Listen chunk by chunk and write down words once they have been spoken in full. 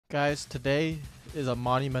Guys, today is a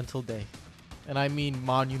monumental day. And I mean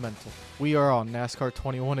monumental. We are on NASCAR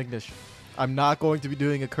 21 Ignition. I'm not going to be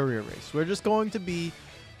doing a career race. We're just going to be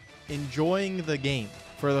enjoying the game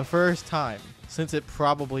for the first time since it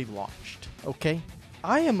probably launched. Okay?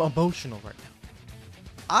 I am emotional right now.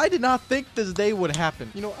 I did not think this day would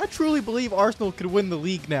happen. You know, I truly believe Arsenal could win the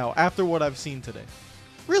league now after what I've seen today.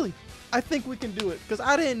 Really. I think we can do it because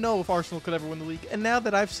I didn't know if Arsenal could ever win the league. And now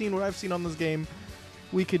that I've seen what I've seen on this game,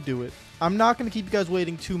 we could do it. I'm not going to keep you guys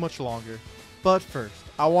waiting too much longer. But first,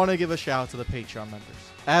 I want to give a shout out to the Patreon members,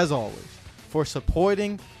 as always, for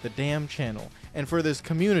supporting the damn channel and for this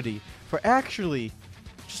community for actually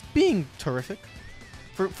just being terrific,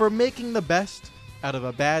 for making the best out of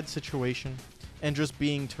a bad situation and just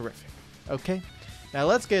being terrific. Okay? Now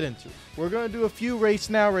let's get into it. We're going to do a few race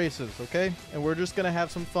now races, okay? And we're just going to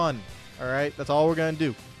have some fun. All right? That's all we're going to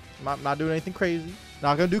do. I'm not doing anything crazy.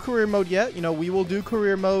 Not going to do career mode yet. You know, we will do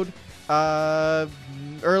career mode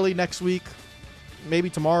early next week. Maybe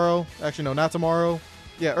tomorrow. Actually, no, not tomorrow.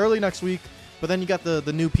 Yeah, early next week. But then you got the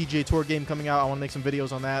new PGA Tour game coming out. I want to make some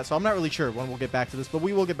videos on that. So I'm not really sure when we'll get back to this. But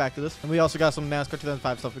we will get back to this. And we also got some NASCAR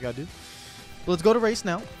 2005 stuff we got to do. But let's go to race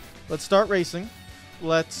now. Let's start racing.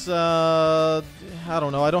 Let's, I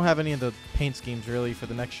don't know. I don't have any of the paint schemes really for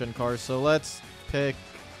the next gen cars. So let's pick,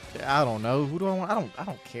 I don't know. Who do I want? I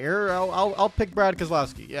don't care. I'll pick Brad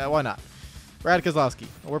Keselowski. Yeah, why not? Brad Keselowski.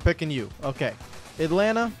 We're picking you. Okay.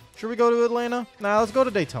 Atlanta. Should we go to Atlanta? Nah, let's go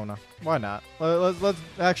to Daytona. Why not? Let's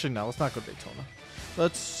actually no, let's not go to Daytona.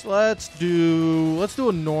 Let's do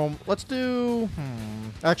a normal.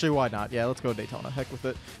 Actually, why not? Yeah, let's go to Daytona. Heck with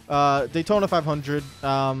it. Daytona 500.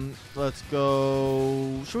 Let's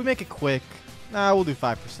go. Should we make it quick? Nah, we'll do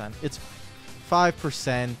 5%. It's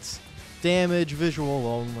 5% damage, visual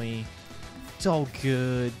only. It's all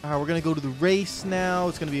good. All right, we're gonna go to the race now.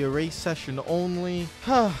 It's gonna be a race session only.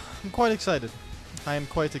 I'm quite excited. I am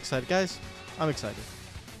quite excited, guys. I'm excited.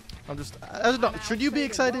 I don't know. Should you be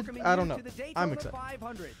excited? I don't know. I'm excited.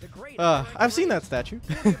 I've seen that statue.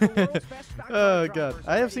 Oh, God.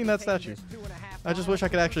 I have seen that statue. I just wish I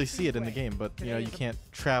could actually see it in the game, but, you know, you can't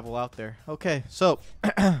travel out there. Okay, so,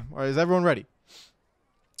 all right, is everyone ready?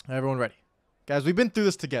 Everyone ready? Guys, we've been through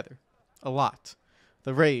this together. A lot.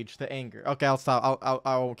 The rage, the anger. Okay, I'll stop.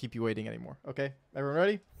 I won't keep you waiting anymore. Okay? Everyone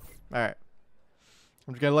ready? All right.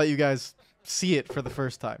 I'm just going to let you guys see it for the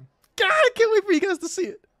first time. God, I can't wait for you guys to see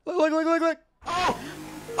it. Look. Oh!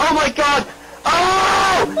 Oh my god! Oh!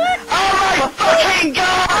 Oh my fucking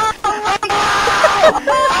god! Oh!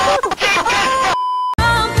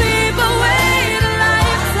 Some people wait a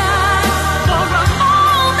lifetime for a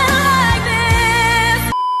moment like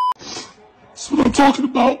this. That's what I'm talking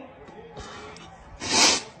about.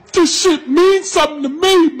 This shit means something to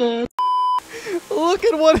me, man. Look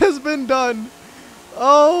at what has been done.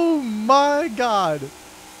 Oh my god.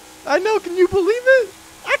 I know, can you believe it?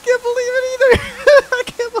 I can't believe it either. I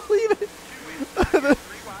can't believe it.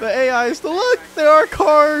 the AI is still, look, there are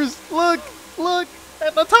cars. Look,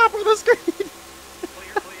 at the top of the screen.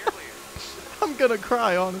 I'm gonna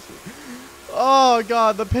cry, honestly. Oh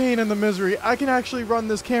god, the pain and the misery. I can actually run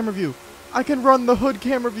this camera view. I can run the hood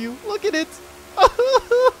camera view. Look at it.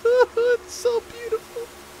 It's so beautiful.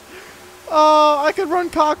 Oh, I can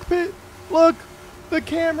run cockpit. Look, the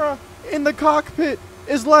camera in the cockpit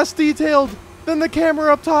is less detailed than the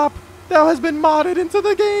camera up top that has been modded into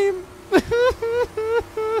the game. Oh,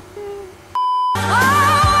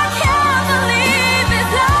 I can't believe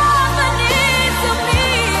it's all the needs of me.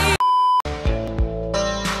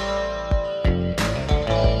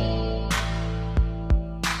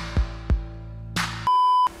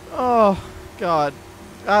 Oh god,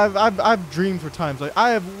 I've dreamed for times like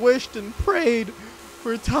I have wished and prayed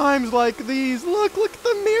for times like these. Look at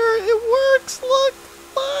the mirror, it works. Look.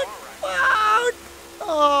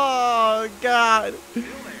 Oh god.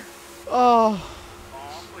 Oh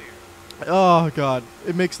god,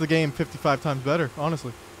 it makes the game 55 times better.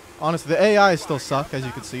 Honestly, the AI still suck, as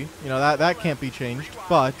you can see. You know that can't be changed.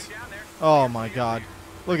 But oh my god,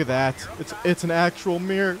 look at that. It's an actual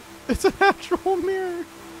mirror. It's an actual mirror.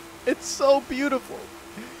 It's so beautiful.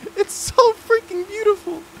 It's so freaking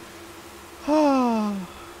beautiful.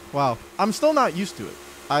 Wow, I'm still not used to it.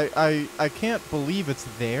 I can't believe it's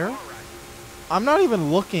there. I'm not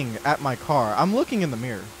even looking at my car. I'm looking in the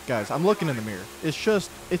mirror, guys. I'm looking in the mirror. It's just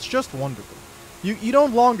wonderful. You no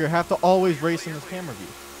longer have to always race in this camera view.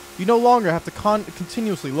 You no longer have to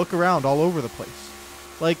continuously look around all over the place.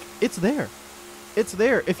 Like, it's there. It's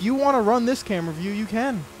there. If you want to run this camera view, you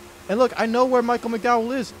can. And look, I know where Michael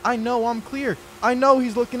McDowell is. I know I'm clear. I know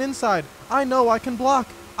he's looking inside. I know I can block.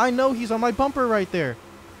 I know he's on my bumper right there.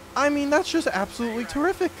 I mean, that's just absolutely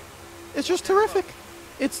terrific. It's just terrific.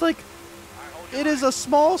 It's like, it is a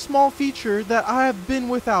small feature that I have been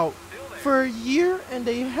without for a year and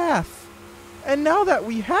a half. And now that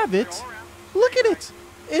we have it, look at it.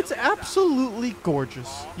 It's absolutely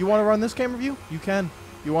gorgeous. You want to run this camera view? You can.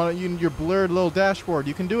 You want your blurred little dashboard?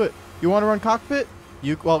 You can do it. You want to run cockpit?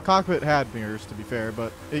 Well, cockpit had mirrors, to be fair,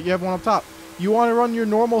 but you have one up top. You want to run your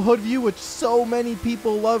normal hood view, which so many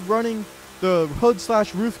people love running the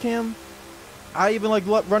hood/roof cam. I even like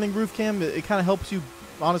running roof cam. It kind of helps you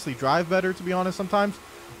honestly drive better, to be honest, sometimes.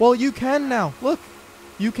 Well, you can now. Look,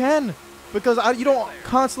 you can, because you don't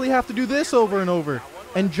constantly have to do this over and over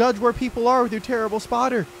and judge where people are with your terrible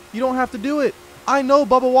spotter. You don't have to do it. I know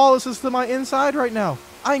Bubba Wallace is to my inside right now.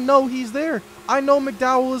 I know he's there. I know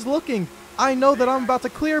McDowell is looking. I know that I'm about to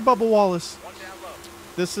clear Bubba Wallace.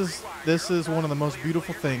 This is one of the most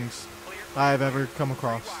beautiful things I have ever come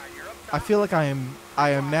across. I feel like I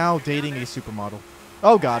am now dating a supermodel.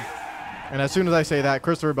 Oh God. And as soon as I say that,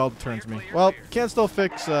 Christopher Bell turns me. Well, can't still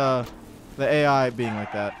fix the AI being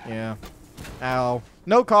like that. Yeah. Ow.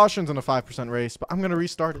 No cautions in a 5% race, but I'm going to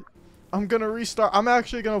restart it. I'm going to restart. I'm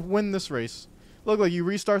actually going to win this race. Look, like you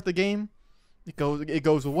restart the game. It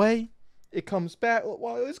goes away. It comes back.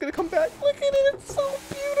 Well, it's going to come back. Look at it. It's so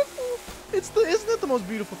beautiful. Isn't it the most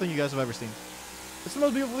beautiful thing you guys have ever seen? It's the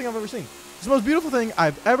most beautiful thing I've ever seen. It's the most beautiful thing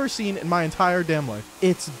I've ever seen in my entire damn life.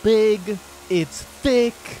 It's big. It's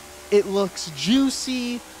thick. It looks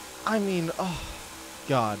juicy. I mean, oh,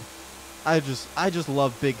 God. I just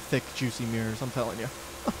love big, thick, juicy mirrors. I'm telling you.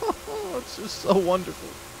 It's just so wonderful.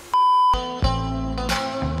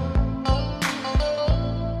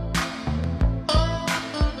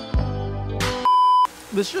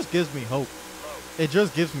 This just gives me hope. It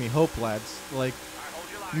just gives me hope, lads. Like,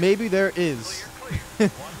 maybe there is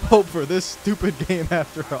hope for this stupid game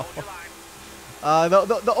after all.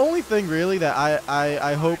 The only thing really that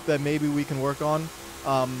I hope that maybe we can work on,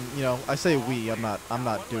 you know, I say we, I'm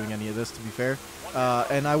not doing any of this, to be fair,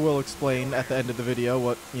 and I will explain at the end of the video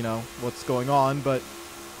what's going on, but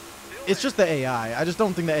it's just the AI. I just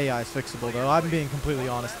don't think the AI is fixable, though. I'm being completely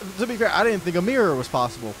honest. To be fair, I didn't think a mirror was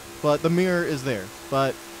possible, but the mirror is there.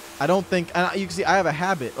 But I don't think, and you can see I have a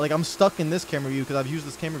habit. Like, I'm stuck in this camera view because I've used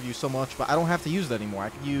this camera view so much, but I don't have to use it anymore. I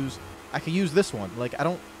could use this one. Like, I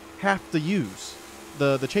don't have to use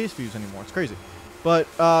the chase views anymore. It's crazy. But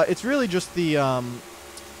it's really just the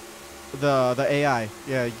AI.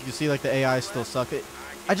 Yeah, you can see like the AI still suck.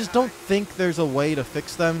 I just don't think there's a way to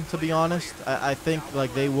fix them, to be honest. I think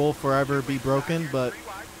like they will forever be broken, but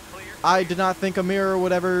I did not think a mirror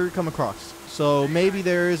would ever come across. So maybe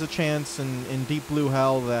there is a chance in Deep Blue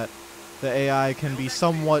Hell that the AI can be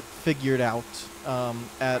somewhat figured out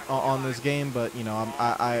on this game, but you know,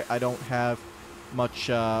 I don't have much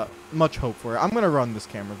hope for it. I'm gonna run this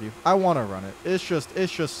camera view. I want to run it. It's just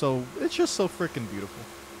so freaking beautiful.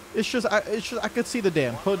 It's just I could see the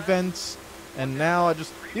damn hood vents, and now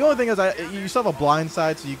the only thing is you still have a blind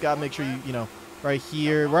side, so you gotta make sure you know right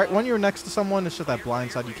here, right when you're next to someone, it's just that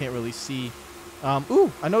blind side you can't really see.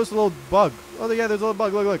 Ooh, I noticed a little bug. Oh yeah, there's a little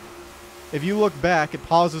bug. Look. If you look back, it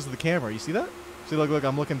pauses the camera. You see that? See, look,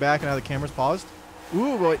 I'm looking back and now the camera's paused.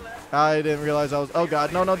 Ooh, boy. I didn't realize I was... Oh,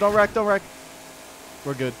 God. No, don't wreck.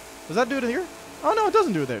 We're good. Does that do it here? Oh, no, it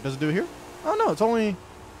doesn't do it there. Does it do it here? Oh, no, it's only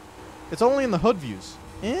in the hood views.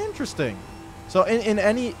 Interesting. So, in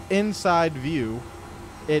any inside view,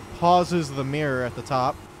 it pauses the mirror at the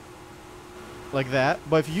top. Like that.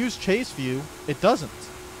 But if you use chase view, it doesn't.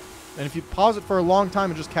 And if you pause it for a long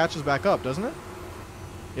time, it just catches back up, doesn't it?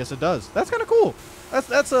 Yes, it does. That's kind of cool.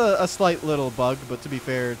 That's a slight little bug, but to be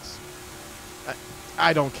fair,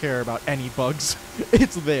 I don't care about any bugs.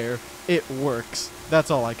 It's there. It works. That's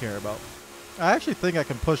all I care about. I actually think I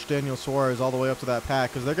can push Daniel Suarez all the way up to that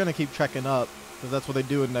pack because they're going to keep checking up because that's what they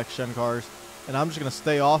do in next-gen cars. And I'm just going to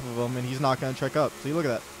stay off of him, and he's not going to check up. See, look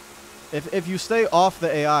at that. If you stay off the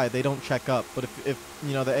AI, they don't check up. But if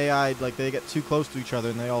you know, the AI, like, they get too close to each other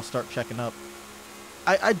and they all start checking up.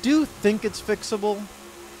 I do think it's fixable.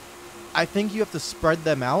 I think you have to spread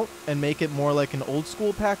them out and make it more like an old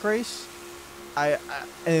school pack race.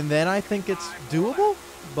 And then I think it's doable,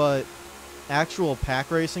 but actual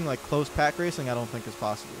pack racing, like close pack racing, I don't think is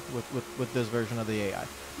possible with this version of the AI.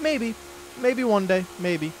 Maybe one day,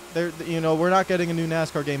 maybe. You know, we're not getting a new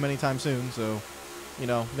NASCAR game anytime soon, so you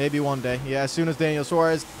know, maybe one day. Yeah, as soon as Daniel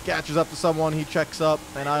Suarez catches up to someone, he checks up,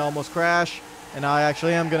 and I almost crash, and I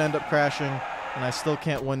actually am gonna end up crashing, and I still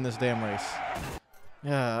can't win this damn race.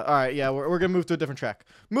 Yeah, alright, yeah, we're gonna move to a different track.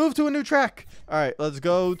 Move to a new track! Alright, let's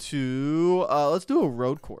go to, let's do a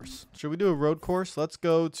road course. Should we do a road course? Let's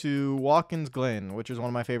go to Watkins Glen, which is one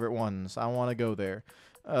of my favorite ones. I want to go there.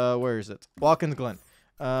 Where is it? Watkins Glen.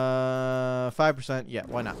 5%. Yeah,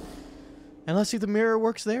 why not? And let's see if the mirror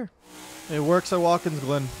works there. It works at Watkins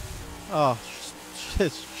Glen. Oh,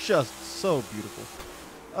 it's just so beautiful.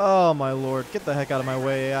 Oh, my lord. Get the heck out of my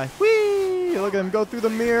way, AI. Whee! Look at them go through the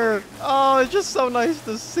mirror. Oh, it's just so nice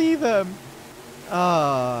to see them.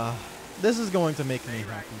 This is going to make me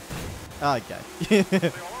happy. Okay.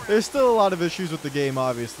 There's still a lot of issues with the game,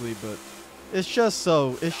 obviously, but it's just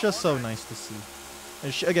so nice to see.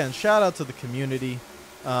 And again, shout out to the community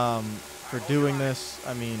for doing this.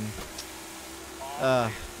 I mean,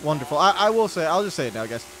 wonderful. I'll just say it now,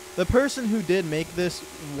 guys. The person who did make this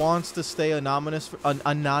wants to stay anonymous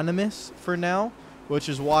for now, which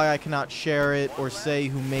is why I cannot share it or say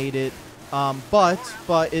who made it. But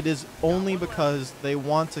it is only because they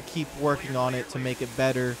want to keep working on it to make it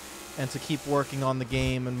better and to keep working on the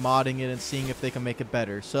game and modding it and seeing if they can make it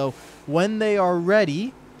better. So when they are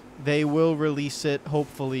ready, they will release it,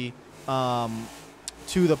 hopefully,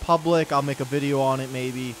 to the public. I'll make a video on it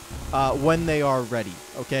maybe when they are ready,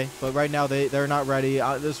 okay? But right now they're not ready.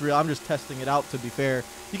 I'm just testing it out, to be fair.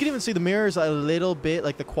 You can even see the mirrors a little bit,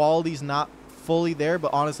 like the quality's not fully there,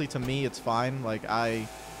 but honestly to me it's fine. Like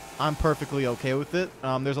I'm perfectly okay with it.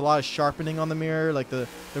 There's a lot of sharpening on the mirror, like the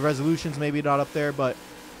resolution's maybe not up there, but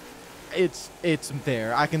it's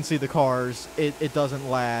there. I can see the cars. It doesn't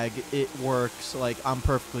lag. It works. Like, I'm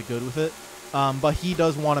perfectly good with it. But he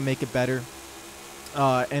does want to make it better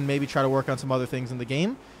and maybe try to work on some other things in the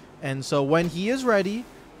game. And so when he is ready,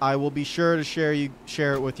 I will be sure to share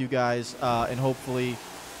it with you guys, and hopefully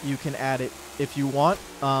you can add it if you want.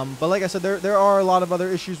 But like I said, there are a lot of other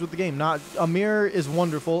issues with the game. A mirror is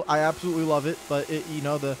wonderful. I absolutely love it, but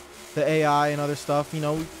the AI and other stuff, we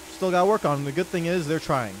still got to work on. And the good thing is they're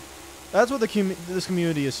trying. That's what this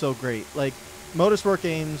community is so great. Like, Motorsport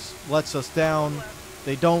Games lets us down.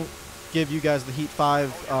 They don't give you guys the Heat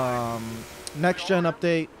 5 next-gen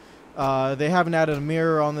update. They haven't added a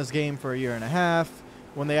mirror on this game for 1.5 years.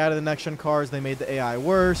 When they added the next-gen cars, they made the AI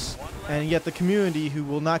worse. And yet the community, who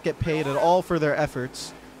will not get paid at all for their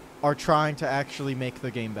efforts, are trying to actually make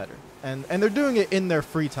the game better. And they're doing it in their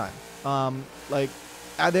free time.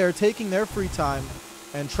 They're taking their free time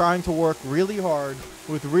and trying to work really hard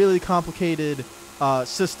with really complicated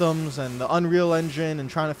systems and the Unreal Engine, and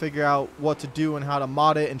trying to figure out what to do and how to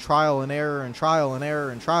mod it, and trial and error and trial and error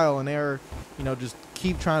and trial and error. Just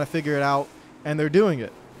keep trying to figure it out, and they're doing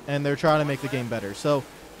it, and they're trying to make the game better. So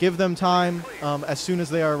give them time. As soon as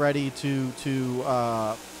they are ready to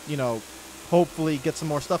hopefully get some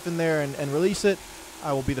more stuff in there and release it,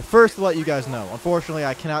 I will be the first to let you guys know. Unfortunately,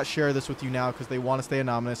 I cannot share this with you now because they want to stay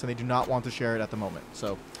anonymous and they do not want to share it at the moment.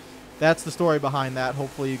 So that's the story behind that.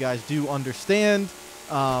 Hopefully you guys do understand.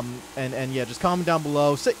 And yeah, just comment down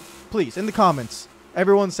below. Please, in the comments,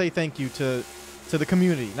 everyone say thank you to the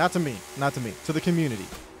community. Not to me. To the community.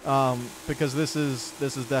 Because this is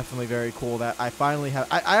definitely very cool that I finally have.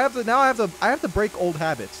 I have to break old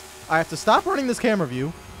habits. I have to stop running this camera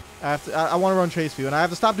view. I want to run chase view, and I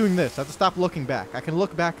have to stop doing this. I have to stop looking back. I can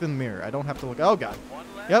look back in the mirror. I don't have to look. Oh god.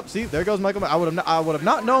 Yep. See, there goes Michael. I would have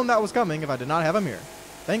not known that was coming if I did not have a mirror.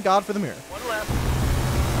 Thank God for the mirror. One left.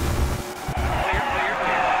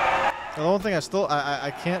 The only thing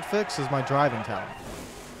I can't fix is my driving talent.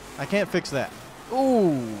 I can't fix that.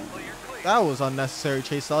 Ooh, that was unnecessary,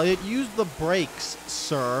 Chase Elliott. Use the brakes,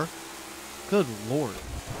 sir. Good lord.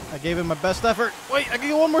 I gave it my best effort. Wait, I can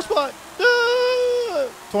get one more spot.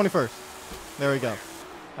 21st. There we go.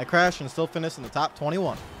 I crashed and still finished in the top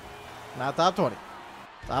 21. Not top 20.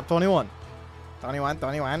 Top 21.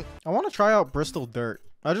 21. I want to try out Bristol Dirt.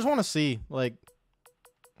 I just want to see, like,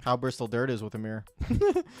 how Bristol Dirt is with a mirror.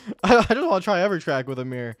 I just want to try every track with a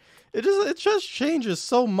mirror. It just changes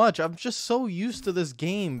so much. I'm just so used to this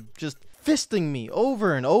game just fisting me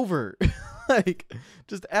over and over. Like,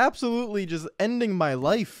 just absolutely just ending my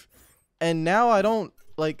life. And now I don't,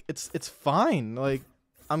 like, it's fine. Like,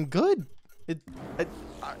 I'm good.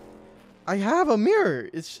 I have a mirror.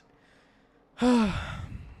 It's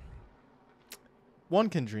one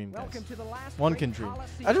can dream, guys. One can dream.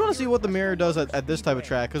 I just want to see what the mirror does at this type of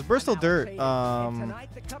track, because Bristol Dirt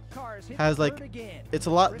has, like, there's a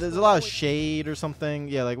lot of shade or something.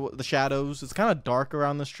 Yeah, like the shadows. It's kind of dark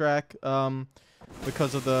around this track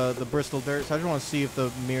because of the Bristol Dirt. So I just want to see if the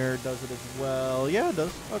mirror does it as well. Yeah, it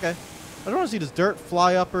does. Okay. I don't want to see does dirt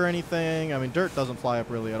fly up or anything. I mean, dirt doesn't fly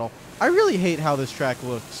up really at all. I really hate how this track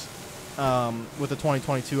looks with the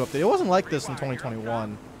 2022 update. It wasn't like this in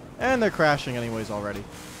 2021. And they're crashing anyways already.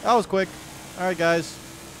 That was quick. All right, guys.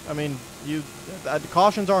 I mean, the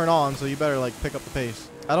cautions aren't on, so you better, like, pick up the pace.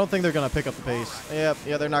 I don't think they're going to pick up the pace. Yeah,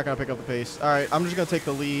 they're not going to pick up the pace. All right, I'm just going to take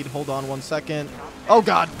the lead. Hold on 1 second. Oh,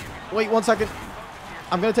 God. Wait 1 second.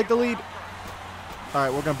 I'm going to take the lead. All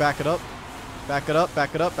right, we're going to back it up. Back it up,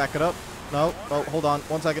 back it up, back it up. No. Oh, hold on.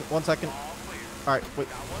 1 second, 1 second. All right, wait.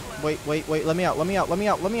 Let me out, let me out, let me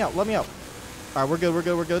out, let me out, let me out. All right, we're good, we're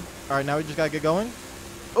good, we're good. All right, now we just got to get going.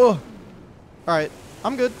 Oh. All right,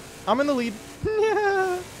 I'm good. I'm in the lead.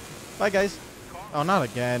 Yeah. Bye, guys. Oh, not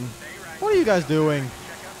again. What are you guys doing?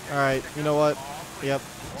 All right, you know what? Yep.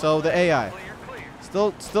 So the AI.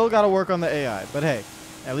 Still got to work on the AI. But hey,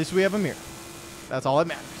 at least we have a mirror. That's all that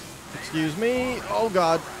matters. Excuse me. Oh,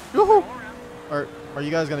 God. Woohoo. Are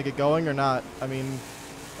you guys going to get going or not? I mean,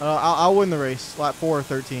 I'll win the race. Lap 4 or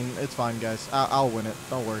 13. It's fine, guys. I'll win it.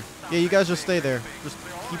 Don't worry. Yeah, you guys just stay there. Just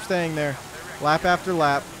keep staying there. Lap after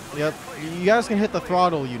lap. Yep. You guys can hit the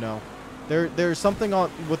throttle, you know. There's something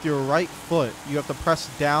on with your right foot. You have to press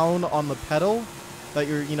down on the pedal. That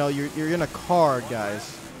you're in a car,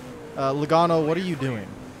 guys. Logano, what are you doing?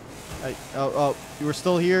 Oh, you were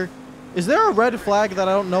still here. Is there a red flag that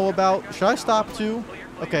I don't know about? Should I stop too?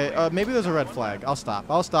 Okay, maybe there's a red flag. I'll stop.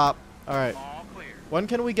 All right. When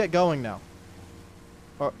can we get going now?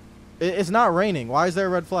 It's not raining. Why is there a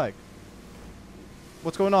red flag?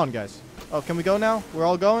 What's going on, guys? Oh, can we go now? We're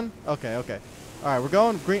all going? Okay. All right, we're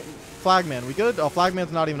going. Green flagman. We good? Oh,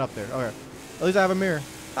 flagman's not even up there. Okay. At least I have a mirror.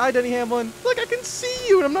 Hi, Denny Hamlin. Look, I can see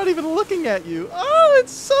you, and I'm not even looking at you. Oh,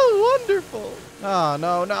 it's so wonderful. Oh,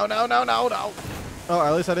 no. Oh,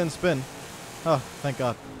 at least I didn't spin. Oh, thank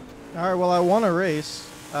God. All right, well, I won a race.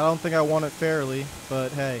 I don't think I won it fairly,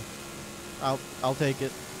 but hey, I'll take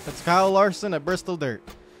it. It's Kyle Larson at Bristol Dirt,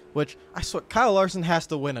 which I swear Kyle Larson has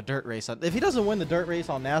to win a dirt race. If he doesn't win the dirt race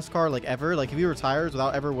on NASCAR like ever, like if he retires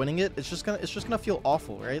without ever winning it, it's just gonna feel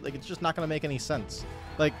awful, right? Like it's just not gonna make any sense.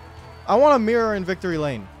 Like I want a mirror in victory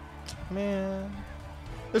lane. Man,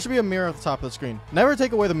 there should be a mirror at the top of the screen. Never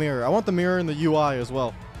take away the mirror. I want the mirror in the UI as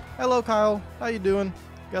well. Hello, Kyle. How you doing?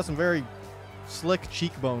 You got some very slick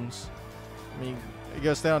cheekbones. I mean, you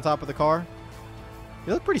gotta stay on top of the car.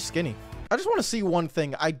 You look pretty skinny. I just want to see one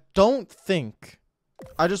thing. I don't think.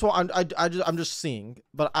 I'm just seeing,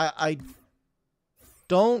 but I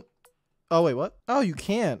don't. Oh wait, what? Oh, you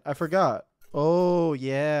can't. I forgot. Oh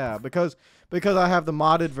yeah, because I have the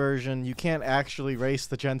modded version, you can't actually race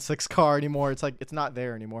the Gen 6 car anymore. It's like it's not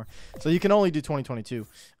there anymore. So you can only do 2022.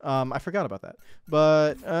 I forgot about that.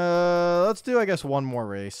 But let's do I guess one more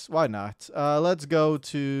race. Why not? Let's go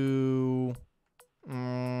to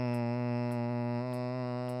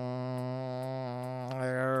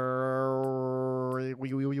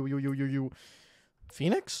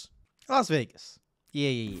Phoenix? Las Vegas.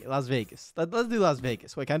 Yeah. Las Vegas. Let's do Las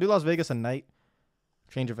Vegas. Wait, can I do Las Vegas at night?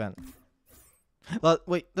 Change event.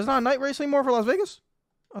 Wait, there's not a night race anymore for Las Vegas?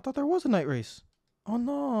 I thought there was a night race. Oh,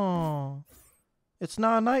 no. It's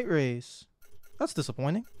not a night race. That's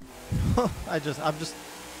disappointing. I'm just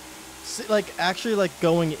actually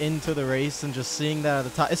going into the race and just seeing that at the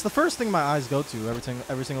top. It's the first thing my eyes go to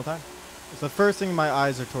every single time. It's the first thing my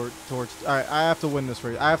eyes are towards. All right, I have to win this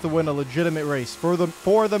race. I have to win a legitimate race for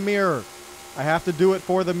the mirror. I have to do it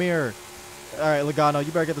for the mirror. All right, Logano,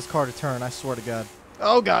 you better get this car to turn. I swear to God.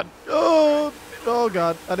 Oh God. Oh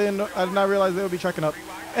God. I did not realize they would be checking up.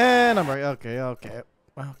 And I'm right. Okay.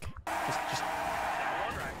 Just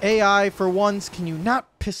AI for once. Can you not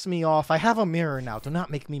piss me off? I have a mirror now. Do not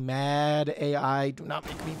make me mad. AI, do not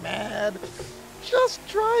make me mad. Just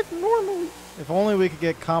drive normally. If only we could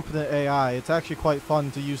get competent AI. It's actually quite fun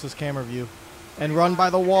to use this camera view. And run by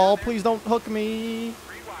the wall. Please don't hook me.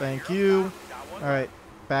 Thank you. All right.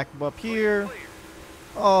 Back up here.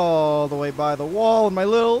 All the way by the wall in my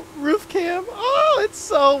little roof cam. Oh, it's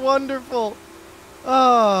so wonderful.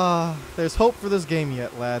 There's hope for this game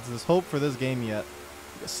yet, lads. There's hope for this game yet.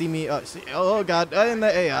 See me. Oh, God. And the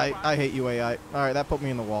AI. I hate you, AI. All right, that put me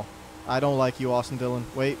in the wall. I don't like you, Austin Dillon.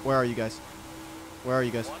 Wait, where are you guys? There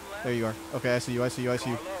you are. Okay, I see you.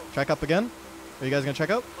 Check up again. Are you guys going to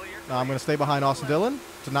check up? No, I'm going to stay behind Austin Dillon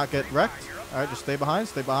to not get wrecked. All right, just stay behind.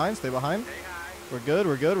 We're good.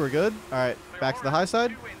 All right, back to the high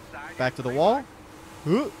side. Back to the wall.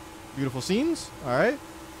 Ooh, beautiful scenes. All right,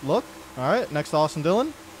 look. All right, next to Austin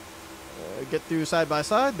Dillon. Get through side by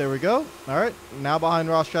side. There we go. All right, now behind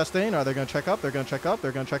Ross Chastain. Are they going to check up? They're going to check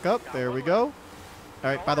up. There we go. All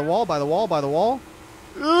right, by the wall.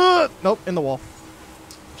 Nope, in the wall.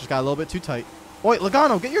 Just got a little bit too tight. Oh, wait,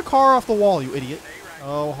 Logano, get your car off the wall, you idiot.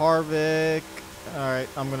 Oh, Harvick. All right,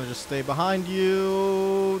 I'm going to just stay behind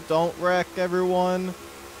you. Don't wreck everyone,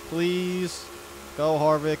 please. Go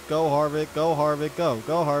Harvick, go Harvick, go Harvick, go.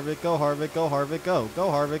 Go Harvick, go Harvick, go Harvick, go. Go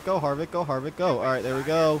Harvick, go Harvick, go Harvick, go. All right, there we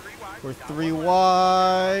go. We're 3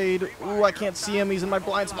 wide. Ooh, I can't see him. He's in my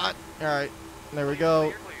blind spot. All right, there we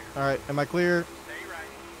go. All right, am I clear?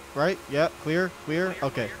 Right? Yep, clear, clear.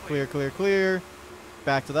 Okay, clear, clear, clear.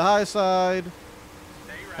 Back to the high side.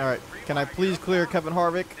 All right, can I please clear Kevin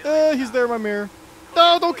Harvick? He's there in my mirror.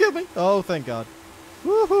 No, don't kill me. Oh, thank God.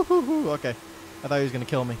 Woo-hoo-hoo-hoo. Okay. I thought he was going to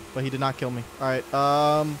kill me, but he did not kill me. All right.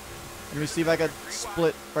 Let me see if I can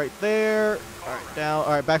split right there. All right, down. All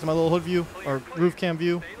right, back to my little hood view or roof cam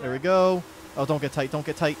view. There we go. Oh, don't get tight. Don't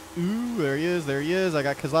get tight. Ooh, there he is. There he is. I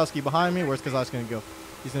got Keselowski behind me. Where's Keselowski going to go?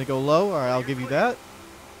 He's going to go low. All right, I'll give you that.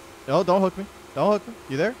 Oh, don't hook me. Don't hook me.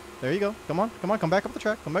 You there? There you go. Come on. Come on. Come back up the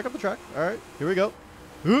track. Come back up the track. All right, here we go.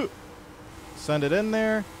 Ooh. Send it in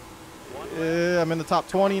there. I'm in the top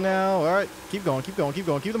 20 now. All right, keep going, keep going, keep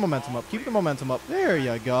going. Keep the momentum up. Keep the momentum up. There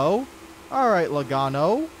you go. All right,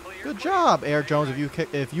 Logano. Good job, Eric Jones.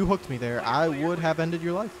 If you hooked me there, I would have ended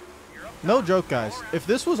your life. No joke, guys. If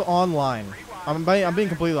this was online, I'm being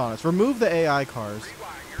completely honest. Remove the AI cars.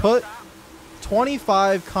 Put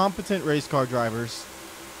 25 competent race car drivers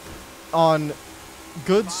on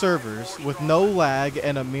good servers with no lag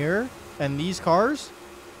and a mirror and these cars.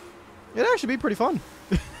 It'd actually be pretty fun.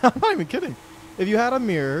 I'm not even kidding. If you had a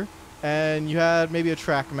mirror and you had maybe a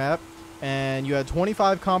track map and you had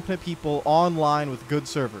 25 competent people online with good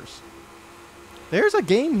servers, there's a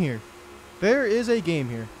game here. There is a game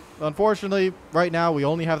here. Unfortunately, right now we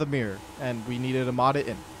only have the mirror and we needed to mod it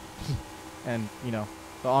in. And, you know,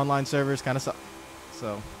 the online servers kind of suck.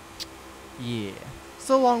 So, yeah.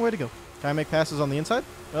 Still a long way to go. Can I make passes on the inside?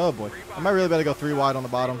 Oh, boy. Am I really better go 3 wide on the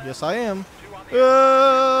bottom? Yes, I am.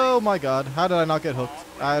 Oh my God! How did I not get hooked?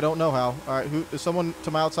 I don't know how. All right, who is someone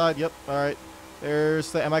to my outside? Yep. All right. There's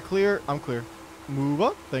the. Am I clear? I'm clear. Move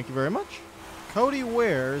up. Thank you very much. Cody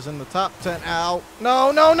Ware is in the top 10. Ow!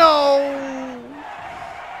 No! No! No!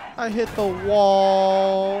 I hit the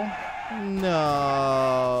wall.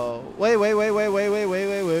 No. Wait! Wait! Wait! Wait! Wait! Wait! Wait!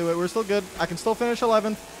 Wait! Wait! Wait! We're still good. I can still finish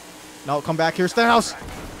 11th. No, come back here, Stenhouse.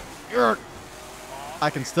 I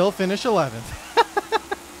can still finish 11th.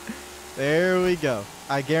 There we go.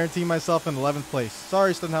 I guarantee myself in 11th place.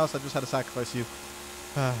 Sorry, Stenhouse. I just had to sacrifice you.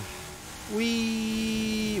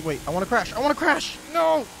 Wait, I want to crash. I want to crash.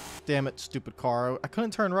 No. Damn it, stupid car. I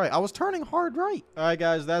couldn't turn right. I was turning hard right. All right,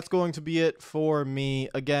 guys. That's going to be it for me.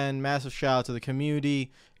 Again, massive shout out to the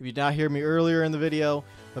community. If you did not hear me earlier in the video,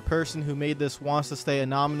 the person who made this wants to stay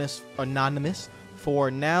anonymous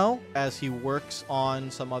for now as he works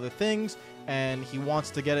on some other things. And he wants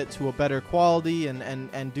to get it to a better quality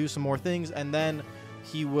and do some more things, and then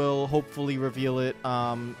he will hopefully reveal it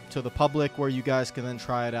to the public where you guys can then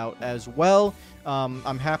try it out as well.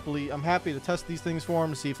 I'm happy to test these things for him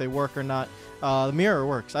to see if they work or not. The mirror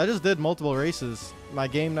works. I just did multiple races. My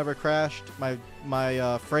game never crashed.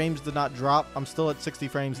 My frames did not drop. I'm still at 60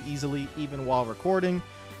 frames easily even while recording.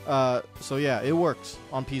 So yeah, it works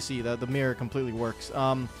on PC. The mirror completely works.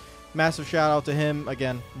 Massive shout out to him.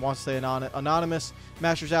 Again, wants to stay anonymous.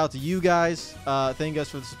 Massive shout out to you guys. Thank you guys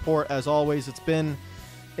for the support. As always, it's been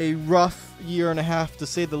a rough year and a half to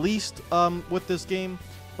say the least with this game.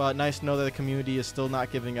 But nice to know that the community is still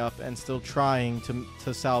not giving up and still trying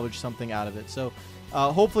to salvage something out of it. So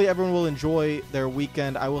hopefully everyone will enjoy their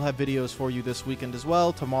weekend. I will have videos for you this weekend as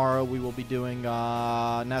well. Tomorrow we will be doing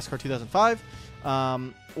NASCAR 2005.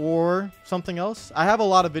 Or something else. I have a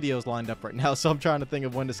lot of videos lined up right now, so I'm trying to think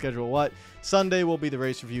of when to schedule what. Sunday will be the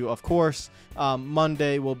race review, of course.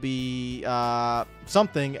 Monday will be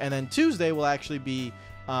something, and then Tuesday will actually be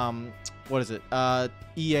what is it?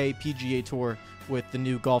 EA PGA Tour with the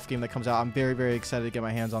new golf game that comes out. I'm very, very excited to get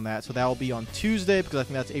my hands on that. So that will be on Tuesday because I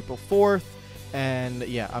think that's April 4th. And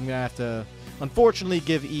yeah, I'm gonna have to unfortunately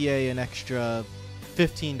give EA an extra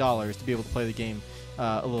 $15 to be able to play the game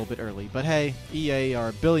a little bit early. But hey, EA are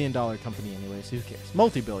a billion-dollar company anyway, so who cares?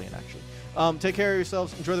 Multi-billion, actually. Take care of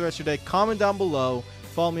yourselves. Enjoy the rest of your day. Comment down below.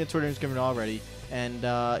 Follow me on Twitter and Instagram already. And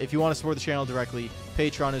if you want to support the channel directly,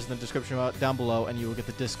 Patreon is in the description down below, and you will get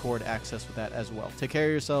the Discord access with that as well. Take care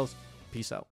of yourselves. Peace out.